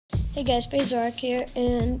Hey guys, FaZe here,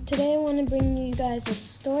 and today I want to bring you guys a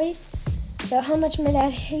story about how much my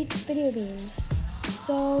dad hates video games.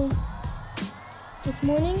 So, this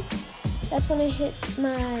morning, that's when I hit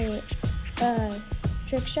my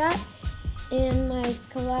trick shot and my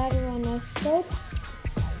collateral no scope.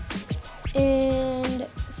 And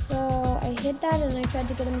so I hit that and I tried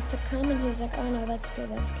to get him to come, and he's like, oh no, that's good,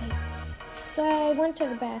 that's okay. So I went to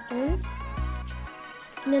the bathroom,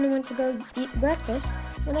 and then I went to go eat breakfast.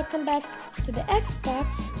 When I come back to the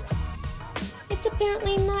Xbox, it's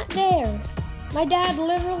apparently not there. My dad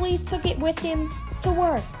literally took it with him to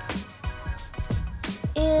work.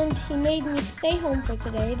 And he made me stay home for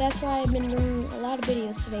today. That's why I've been doing a lot of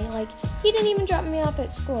videos today. Like, he didn't even drop me off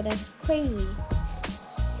at school. That's crazy.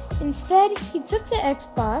 Instead, he took the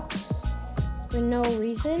Xbox for no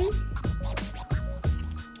reason.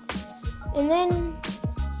 And then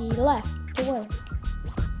he left to work.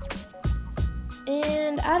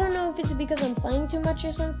 And I don't know if it's because I'm playing too much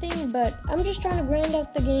or something, but I'm just trying to grind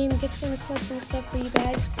out the game, get some clips and stuff for you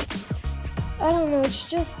guys. I don't know, it's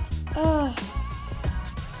just,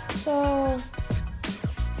 so,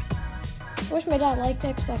 I wish my dad liked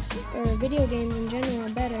Xbox or video games in general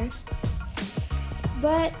better,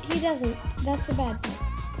 but he doesn't. That's the bad part.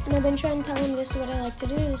 And I've been trying to tell him this is what I like to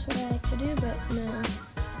do, this is what I like to do, but no.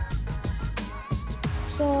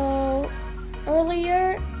 So,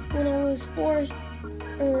 earlier, when I was 4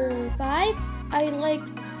 or 5, I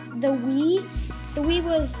liked the Wii. The Wii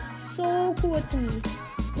was so cool to me.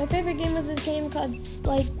 My favorite game was this game called,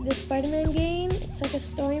 like, the Spider-Man game. It's like a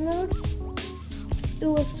story mode. It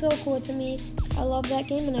was so cool to me. I love that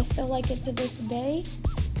game, and I still like it to this day.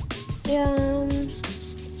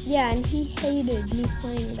 Yeah, and he hated me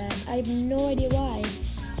playing that. I have no idea why.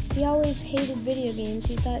 He always hated video games.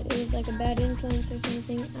 He thought it was like a bad influence or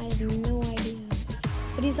something. I have no idea.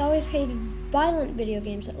 But he's always hated violent video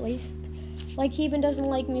games, at least. Like, he even doesn't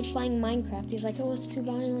like me playing Minecraft. He's like, oh, it's too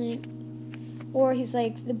violent. Or he's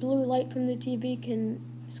like, the blue light from the TV can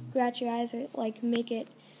scratch your eyes or, like, make it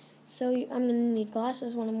so I'm going to need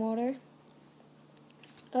glasses when I'm older.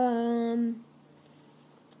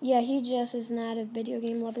 Yeah, he just is not a video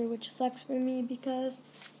game lover, which sucks for me because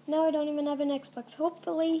now I don't even have an Xbox.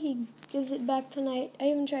 Hopefully he gives it back tonight. I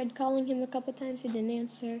even tried calling him a couple times. He didn't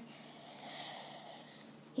answer.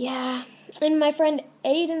 Yeah, and my friend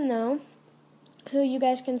Aiden, though, who you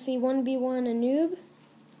guys can see 1v1 a noob,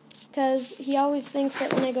 because he always thinks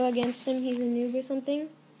that when I go against him, he's a noob or something.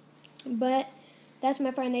 But that's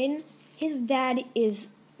my friend Aiden. His dad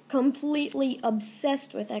is completely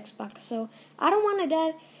obsessed with Xbox, so I don't want a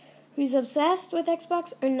dad who's obsessed with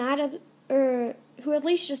Xbox or who at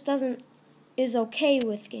least just is okay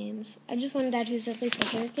with games. I just want a dad who's at least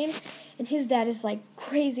okay with games, and his dad is like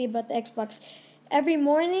crazy about the Xbox. Every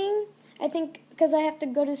morning, I think, because I have to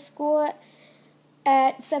go to school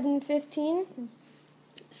at 7:15,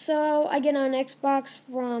 so I get on Xbox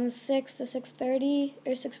from 6 to 6:30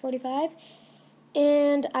 or 6:45,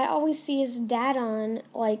 and I always see his dad on,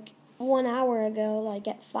 like, 1 hour ago, like,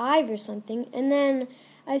 at 5 or something, and then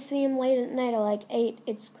I see him late at night at, like, 8.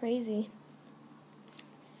 It's crazy.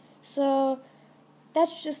 So,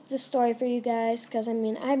 that's just the story for you guys, because, I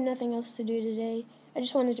mean, I have nothing else to do today. I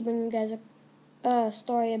just wanted to bring you guys a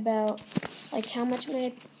story about, like, how much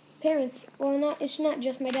my parents, well, it's not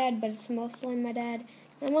just my dad, but it's mostly my dad.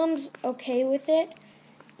 My mom's okay with it,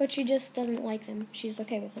 but she just doesn't like them. She's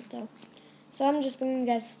okay with it, though. So I'm just bringing you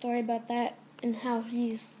guys a story about that and how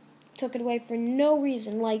he's took it away for no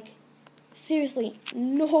reason. Like, seriously,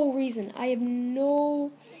 no reason. I have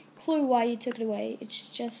no clue why he took it away. It's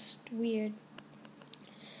just weird.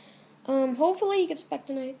 Hopefully he gets back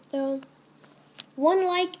tonight, though. 1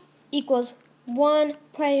 like equals 1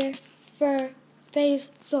 prayer for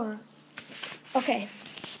FaZe. Okay.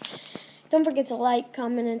 Don't forget to like,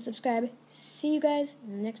 comment, and subscribe. See you guys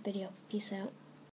in the next video. Peace out.